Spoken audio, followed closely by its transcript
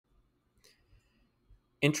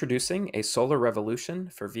Introducing a solar revolution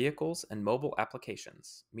for vehicles and mobile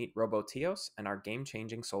applications. Meet Roboteos and our game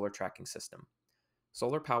changing solar tracking system.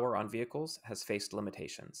 Solar power on vehicles has faced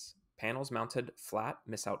limitations. Panels mounted flat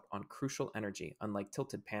miss out on crucial energy, unlike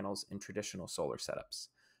tilted panels in traditional solar setups.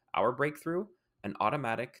 Our breakthrough: an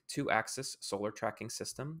automatic 2-axis solar tracking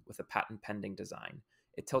system with a patent pending design.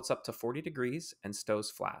 It tilts up to 40 degrees and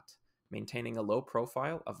stows flat, maintaining a low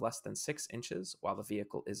profile of less than 6 inches while the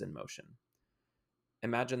vehicle is in motion.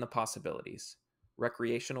 Imagine the possibilities: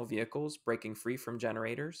 recreational vehicles breaking free from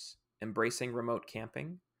generators, embracing remote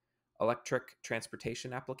camping, electric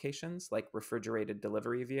transportation applications like refrigerated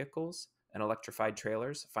delivery vehicles, and electrified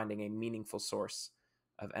trailers finding a meaningful source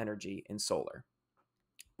of energy in solar.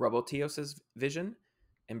 Roboteos' vision: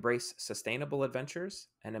 embrace sustainable adventures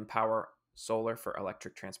and empower solar for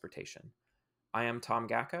electric transportation. I am Tom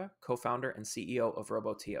Gacka, co founder and CEO of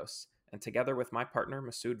Roboteos, and together with my partner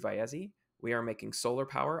Masoud Vayezi, we are making solar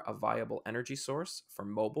power a viable energy source for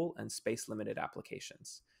mobile and space limited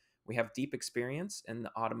applications. We have deep experience in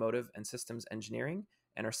the automotive and systems engineering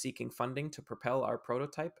and are seeking funding to propel our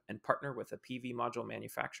prototype and partner with a PV module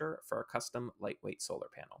manufacturer for a custom lightweight solar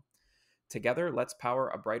panel. Together, let's power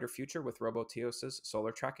a brighter future with Roboteos'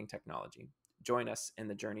 solar tracking technology. Join us in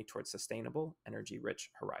the journey towards sustainable, energy rich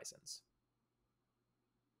horizons.